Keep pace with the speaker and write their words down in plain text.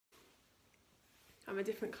I'm a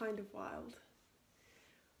different kind of wild.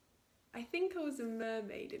 I think I was a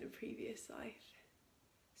mermaid in a previous life.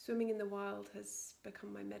 Swimming in the wild has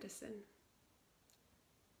become my medicine.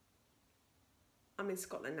 I'm in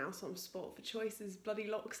Scotland now, so I'm sport for choice. There's bloody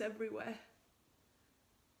locks everywhere.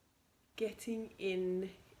 Getting in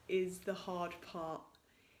is the hard part.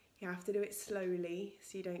 You have to do it slowly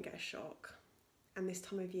so you don't get a shock. And this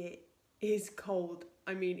time of year is cold.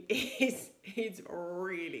 I mean, it's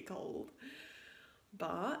really cold.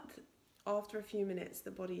 But after a few minutes,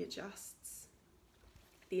 the body adjusts.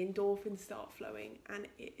 The endorphins start flowing and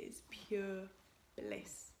it is pure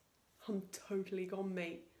bliss. I'm totally gone,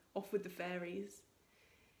 mate. Off with the fairies.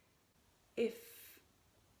 If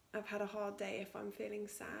I've had a hard day, if I'm feeling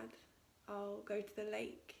sad, I'll go to the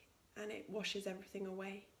lake and it washes everything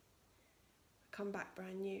away. I come back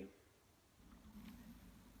brand new.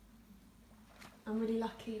 I'm really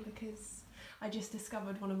lucky because I just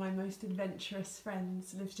discovered one of my most adventurous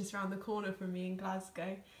friends lives just around the corner from me in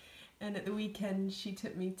Glasgow, and at the weekend she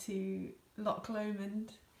took me to Loch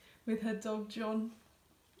Lomond with her dog John.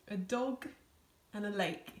 A dog and a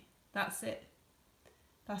lake. That's it.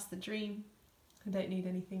 That's the dream. I don't need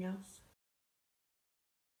anything else.